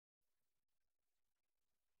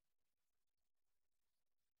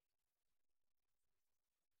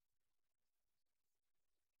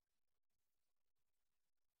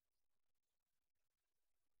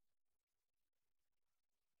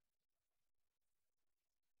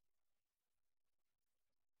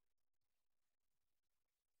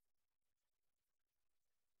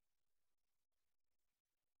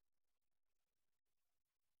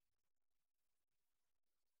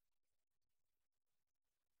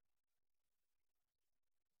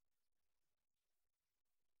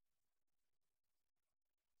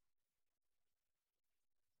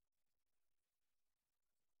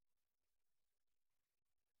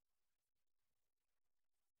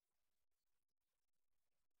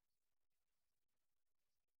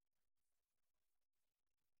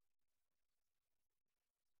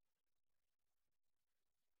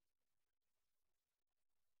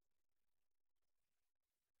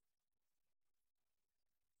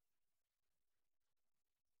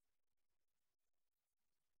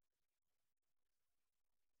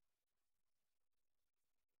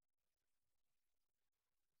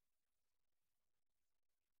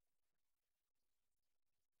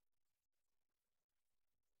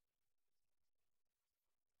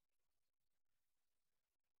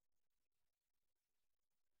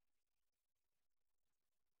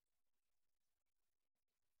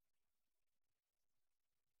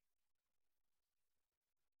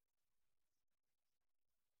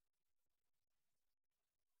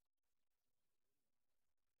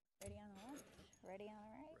Ready?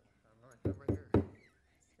 All right. I'm right here.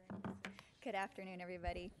 Good afternoon,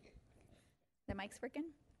 everybody. The mics working?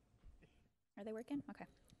 Are they working? Okay.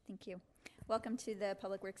 Thank you. Welcome to the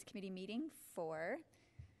Public Works Committee meeting for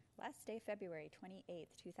last day, February 28th,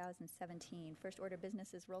 2017. First order of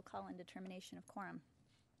business is roll call and determination of quorum.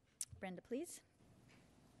 Brenda, please.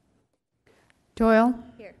 Doyle.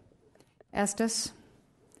 Here. Estes.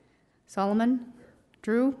 Solomon.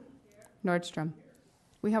 Drew. Nordstrom.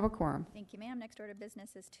 We have a quorum. Thank you, ma'am. Next order of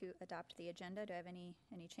business is to adopt the agenda. Do I have any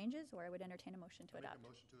changes, or I would entertain a motion to adopt?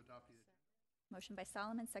 Motion to adopt the agenda. Motion by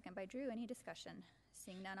Solomon, second by Drew. Any discussion?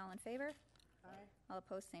 Seeing none, all in favor? Aye. All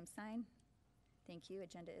opposed, same sign. Thank you.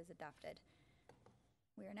 Agenda is adopted.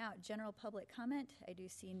 We are now at general public comment. I do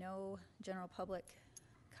see no general public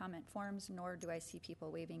comment forms, nor do I see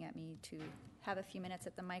people waving at me to have a few minutes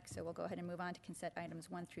at the mic, so we'll go ahead and move on to consent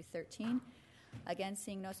items 1 through 13. Again,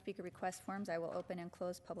 seeing no speaker request forms, I will open and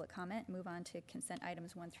close public comment. Move on to consent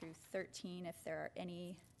items 1 through 13 if there are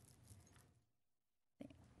any.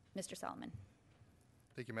 Mr. Solomon.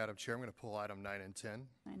 Thank you, Madam Chair. I'm going to pull item 9 and 10.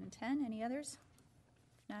 9 and 10. Any others?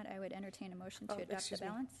 If not, I would entertain a motion to adopt the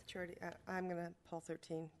balance. Charity, I'm going to pull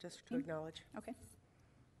 13 just to acknowledge. Okay.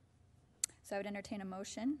 So I would entertain a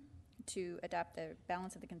motion to adopt the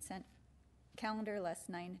balance of the consent calendar, less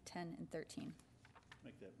 9, 10, and 13.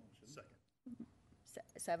 Make that motion. Second.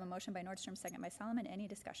 So I have a motion by Nordstrom, second by Solomon. Any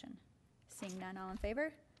discussion? Seeing none, all in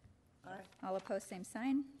favor? Aye. All opposed, same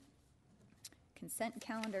sign. Consent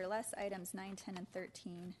calendar, less items 9, 10, and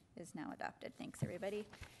 13 is now adopted. Thanks, everybody.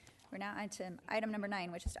 We're now on to item number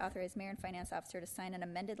 9, which is to authorize Mayor and Finance Officer to sign an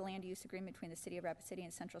amended land use agreement between the City of Rapid City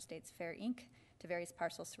and Central States Fair, Inc. to various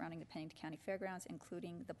parcels surrounding the Pennington County Fairgrounds,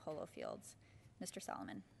 including the polo fields. Mr.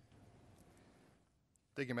 Solomon.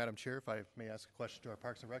 Thank you, Madam Chair. If I may ask a question to our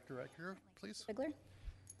Parks and Rec Director, please. Bigler?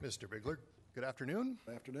 Mr. Bigler, good afternoon.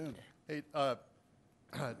 Good afternoon. Hey,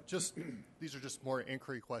 these are just more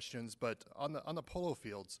inquiry questions, but on the polo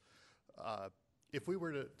fields, if we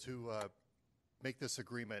were to make this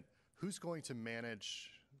agreement, who's going to manage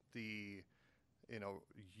the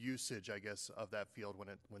usage, I guess, of that field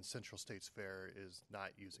when Central States Fair is not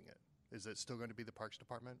using it? Is it still going to be the Parks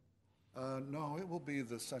Department? No, it will be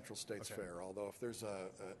the Central States Okay. Fair, although if there's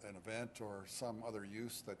an event or some other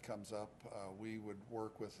use that comes up, we would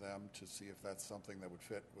work with them to see if that's something that would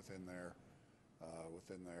fit within their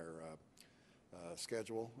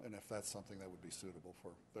schedule, and if that's something that would be suitable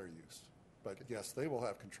for their use. But yes, they will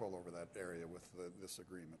have control over that area with this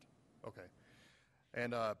agreement. Okay.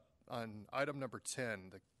 And on item number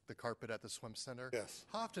 10, the carpet at the swim center. Yes.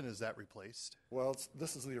 How often is that replaced? Well,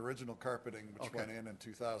 this is the original carpeting which Okay. went in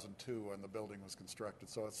 2002 when the building was constructed,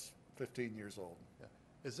 so it's 15 years old.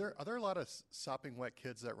 Yeah. Are there a lot of sopping wet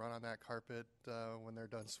kids that run on that carpet when they're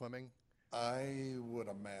done swimming? I would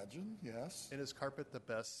imagine, yes. And is carpet the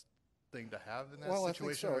best thing to have in that Well, I think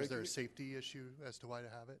situation, so. or is there a safety issue as to why to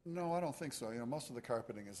have it? No, I don't think so. Most of the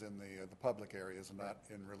carpeting is in the public areas and not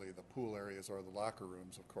in really the pool areas or the locker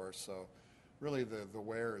rooms, of course. So really the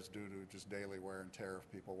wear is due to just daily wear and tear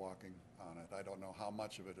of people walking on it. I don't know how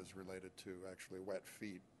much of it is related to actually wet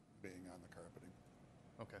feet being on the carpeting.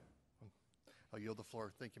 Okay. I'll yield the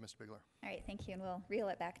floor. Thank you, Mr. Bigler. All right, thank you, and we'll reel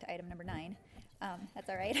it back to item number 9. That's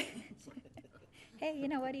all right. Hey, you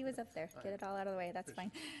know what? He was up there. Get it all out of the way. That's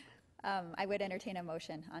fine. I would entertain a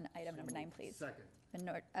motion on item number 9, please. Second.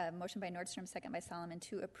 Motion by Nordstrom, second by Solomon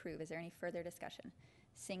to approve. Is there any further discussion?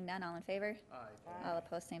 Seeing none, all in favor? Aye. All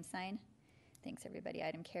opposed, same sign. Thanks, everybody.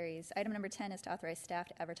 Item carries. Item number 10 is to authorize staff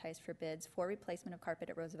to advertise for bids for replacement of carpet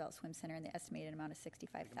at Roosevelt Swim Center in the estimated amount of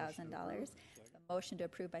 $65,000. A motion to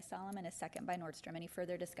approve by Solomon, a second by Nordstrom. Any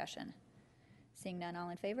further discussion? Seeing none,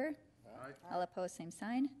 all in favor? Aye. All opposed, same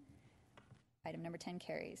sign. Item number 10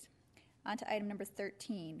 carries. On to item number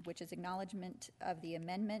 13, which is acknowledgement of the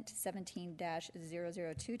amendment 17-002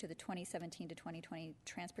 to the 2017 to 2020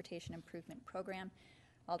 Transportation Improvement Program.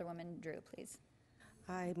 Alderwoman Drew, please.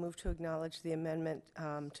 I move to acknowledge the amendment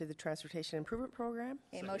to the Transportation Improvement Program.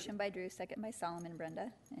 A motion by Drew, second by Solomon.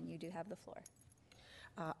 Brenda, and you do have the floor.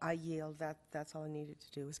 I yield. That's all I needed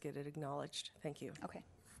to do was get it acknowledged. Thank you. Okay.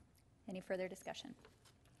 Any further discussion?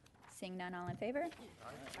 Seeing none, all in favor?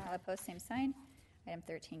 All opposed, same sign. Item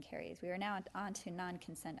 13 carries. We are now on to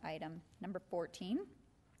non-consent item number 14.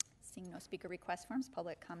 Seeing no speaker request forms,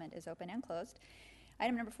 public comment is open and closed.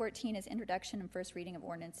 Item number 14 is introduction and first reading of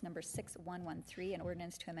ordinance number 6113, an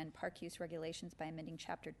ordinance to amend park use regulations by amending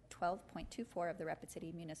chapter 12.24 of the Rapid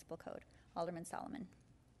City Municipal Code. Alderman Solomon.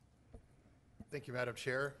 Thank you, Madam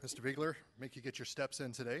Chair. Mr. Bigler, make you get your steps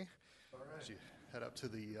in today. All right. As you head up to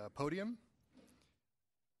the podium.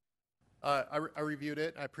 I reviewed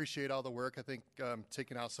it. I appreciate all the work. I think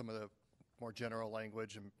taking out some of the more general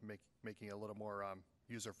language and making it a little more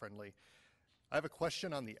user-friendly. I have a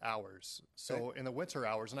question on the hours. So in the winter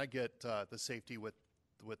hours, and I get the safety with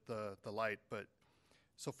the light, but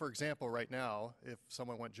so for example, right now, if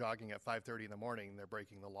someone went jogging at 5:30 in the morning, they're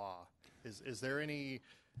breaking the law. Is there any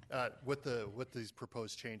with these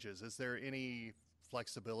proposed changes? Is there any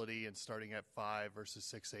flexibility in starting at 5 versus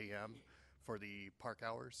 6 a.m. for the park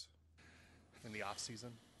hours in the off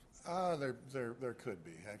season? There could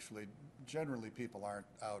be. Actually, generally people aren't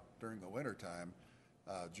out during the wintertime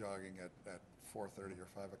jogging at 4:30 or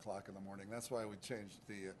 5 o'clock in the morning. That's why we changed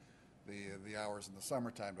the hours in the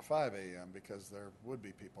summertime to 5 a.m. because there would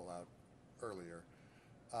be people out earlier.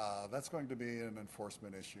 That's going to be an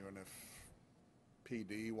enforcement issue, and if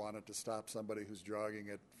PD wanted to stop somebody who's jogging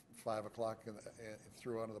at 5 o'clock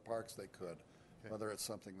through one of the parks, they could. Okay. Whether it's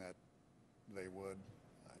something that they would,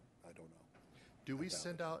 I don't know. Do we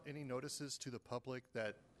send out any notices to the public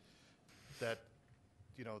that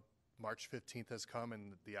March 15th has come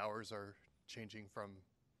and the hours are changing from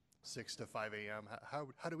 6 to 5 a.m.?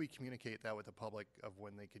 How do we communicate that with the public of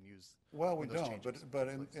when they can use? Well, we when those don't, changes but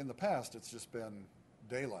take place? in the past, it's just been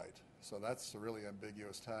daylight. So that's a really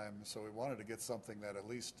ambiguous time. So we wanted to get something that at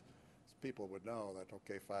least people would know that,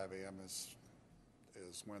 okay, 5 a.m. is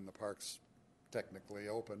when the park's technically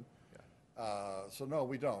open. So no,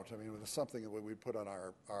 we don't. I mean, it's something that we put on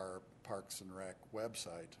our Parks and Rec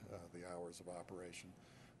website, the hours of operation.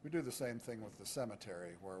 We do the same thing with the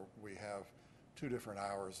cemetery, where we have 2 different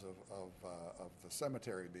hours of the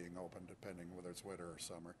cemetery being open, depending whether it's winter or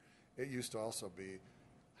summer. It used to also be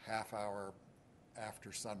half hour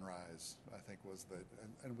after sunrise, I think was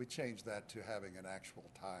and we changed that to having an actual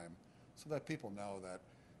time so that people know that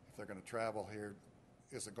if they're going to travel here,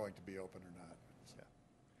 is it going to be open or not? Yeah.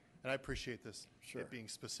 And I appreciate this Sure. it being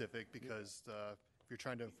specific because if you're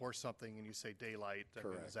trying to enforce something and you say daylight, I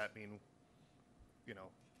mean, does that mean, Yeah.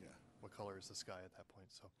 what color is the sky at that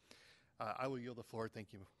point? So I will yield the floor.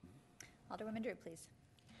 Thank you. Alderwoman Drew, please.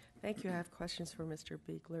 Thank you. I have questions for Mr.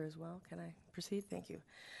 Beekler as well. Can I proceed? Thank you.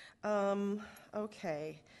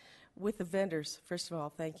 Okay. With the vendors, first of all,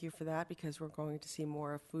 thank you for that because we're going to see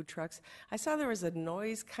more of food trucks. I saw there was a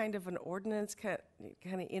noise kind of an ordinance kind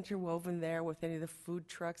of interwoven there with any of the food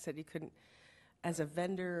trucks that you couldn't, as a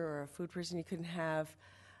vendor or a food person, you couldn't have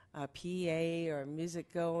a PA or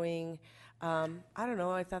music going. I don't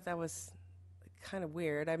know. I thought that was kind of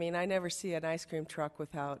weird. I mean, I never see an ice cream truck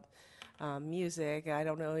without music. I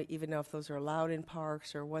don't even know if those are allowed in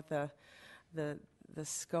parks or what the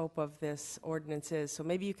scope of this ordinance is. So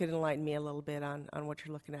maybe you could enlighten me a little bit on what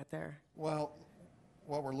you're looking at there. Well,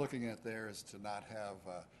 what we're looking at there is to not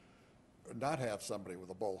have somebody with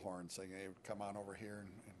a bullhorn saying, "Hey, come on over here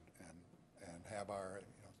and have our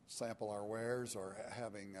sample our wares," or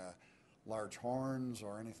having large horns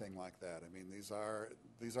or anything like that. I mean, these are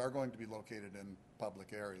going to be located in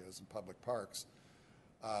public areas and public parks.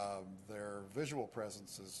 Their visual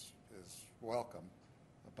presence is welcome,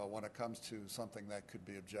 but when it comes to something that could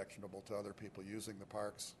be objectionable to other people using the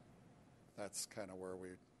parks, that's kind of where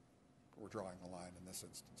we're drawing the line in this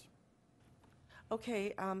instance.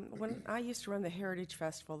 Okay, when I used to run the Heritage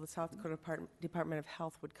Festival, the South Dakota Department of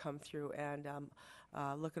Health would come through and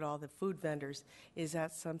look at all the food vendors. Is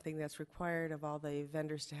that something that's required of all the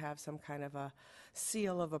vendors to have some kind of a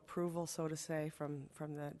seal of approval, so to say, from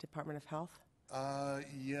the Department of Health?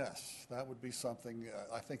 Yes, that would be something.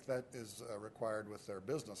 I think that is required with their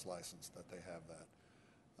business license, that they have that.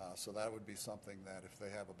 So that would be something that if they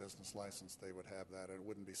have a business license, they would have that. It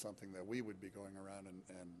wouldn't be something that we would be going around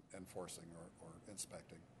and enforcing or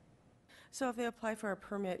inspecting. So if they apply for a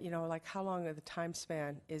permit, like how long of the time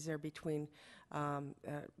span is there between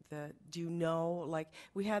do you know, like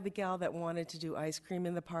we had the gal that wanted to do ice cream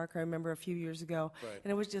in the park, I remember a few years ago. Right.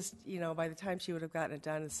 And it was just, by the time she would have gotten it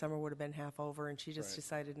done, the summer would have been half over and she just Right.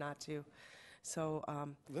 decided not to. So,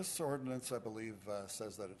 This ordinance, I believe,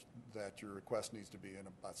 says that your request needs to be in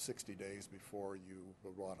about 60 days before you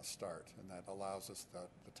would want to start, and that allows us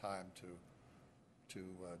the time to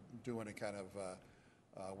do any kind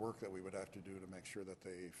of work that we would have to do to make sure that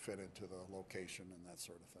they fit into the location and that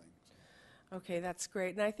sort of thing. okay, that's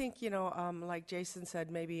great. And I think, like Jason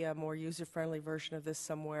said, maybe a more user-friendly version of this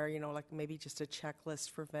somewhere, like maybe just a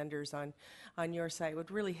checklist for vendors on your site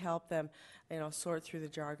would really help them, sort through the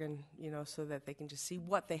jargon, so that they can just see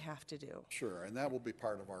what they have to do. Sure, and that will be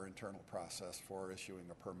part of our internal process for issuing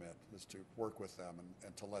a permit, is to work with them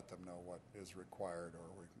and to let them know what is required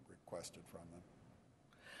or requested from them.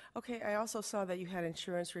 Okay, I also saw that you had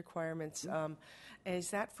insurance requirements.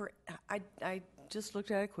 Is that for, I just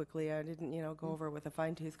looked at it quickly, I didn't, go over it with a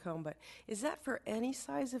fine-tooth comb, but is that for any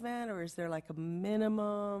size event, or is there like a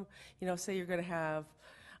minimum? Say you're going to have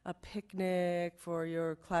a picnic for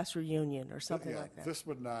your class reunion or something like that? This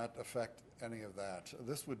would not affect any of that.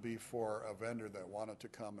 This would be for a vendor that wanted to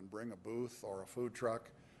come and bring a booth or a food truck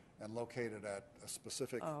and locate it at a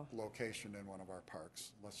specific location in one of our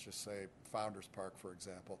parks. Let's just say Founders Park, for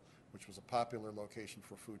example, which was a popular location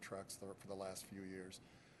for food trucks for the last few years.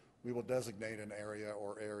 We will designate an area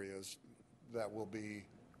or areas that will be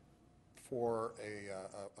for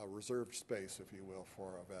a reserved space, if you will,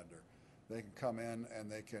 for a vendor. They can come in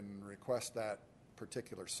and they can request that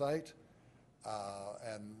particular site,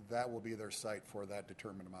 and that will be their site for that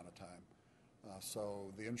determined amount of time.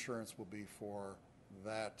 So the insurance will be for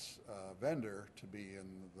that vendor to be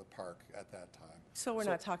in the park at that time. So we're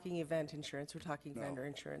not talking event insurance, we're talking vendor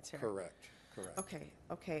insurance here? Correct.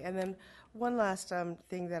 Okay. And then one last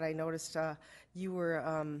thing that I noticed, you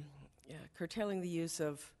were curtailing the use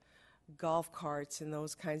of golf carts and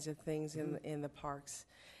those kinds of things in the parks.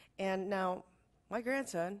 And now, my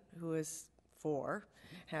grandson, who is 4,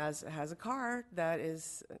 has a car that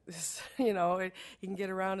is, he can get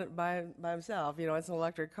around it by himself. It's an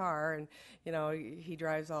electric car, and he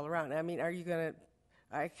drives all around. I mean, are you gonna?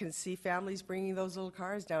 I can see families bringing those little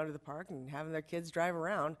cars down to the park and having their kids drive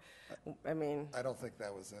around. I mean, I don't think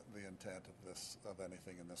that was the intent of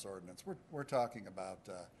anything in this ordinance. We're talking about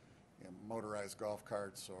motorized golf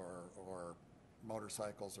carts or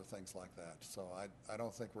motorcycles or things like that. So I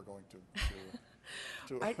don't think we're going to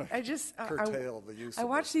curtail the use. I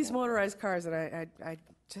watch these motorized cars, and I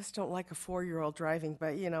just don't like a 4-year-old driving.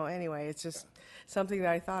 But anyway, it's just something that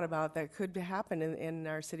I thought about that could happen in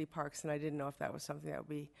our city parks, and I didn't know if that was something that would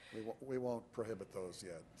be. We won't prohibit those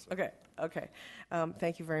yet. So. Okay.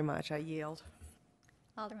 Thank you very much. I yield.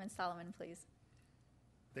 Alderman Solomon, please.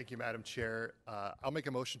 Thank you, Madam Chair. I'll make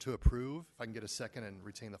a motion to approve, if I can get a second and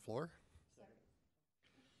retain the floor.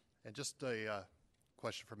 And just a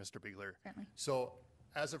question for Mr. Biegler. Certainly. So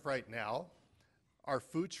as of right now, are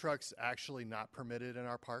food trucks actually not permitted in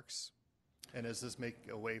our parks? And does this make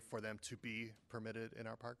a way for them to be permitted in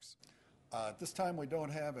our parks? At this time, we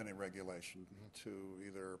don't have any regulation to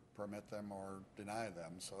either permit them or deny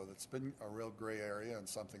them. So it's been a real gray area and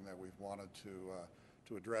something that we've wanted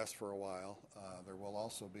to address for a while. There will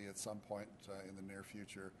also be at some point in the near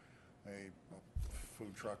future a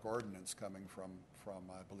food truck ordinance coming from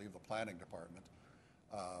I believe the planning department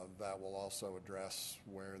that will also address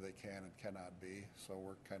where they can and cannot be. So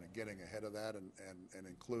we're kind of getting ahead of that and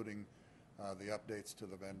including the updates to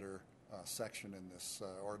the vendor section in this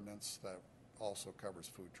ordinance that also covers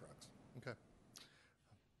food trucks. Okay.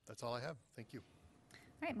 That's all I have. Thank you.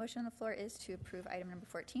 All right, motion on the floor is to approve item number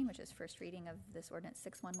 14, which is first reading of this ordinance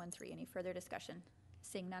 6113. Any further discussion?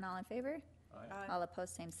 Seeing none, all in favor? Aye. All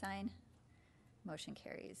opposed, same sign. Motion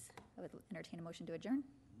carries. I would entertain a motion to adjourn.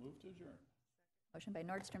 Move to adjourn. Motion by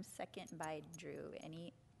Nordstrom, second by Drew.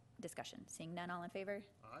 Any discussion? Seeing none, all in favor?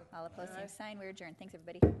 Aye. All opposed, same sign. We're adjourned. Thanks,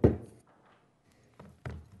 everybody.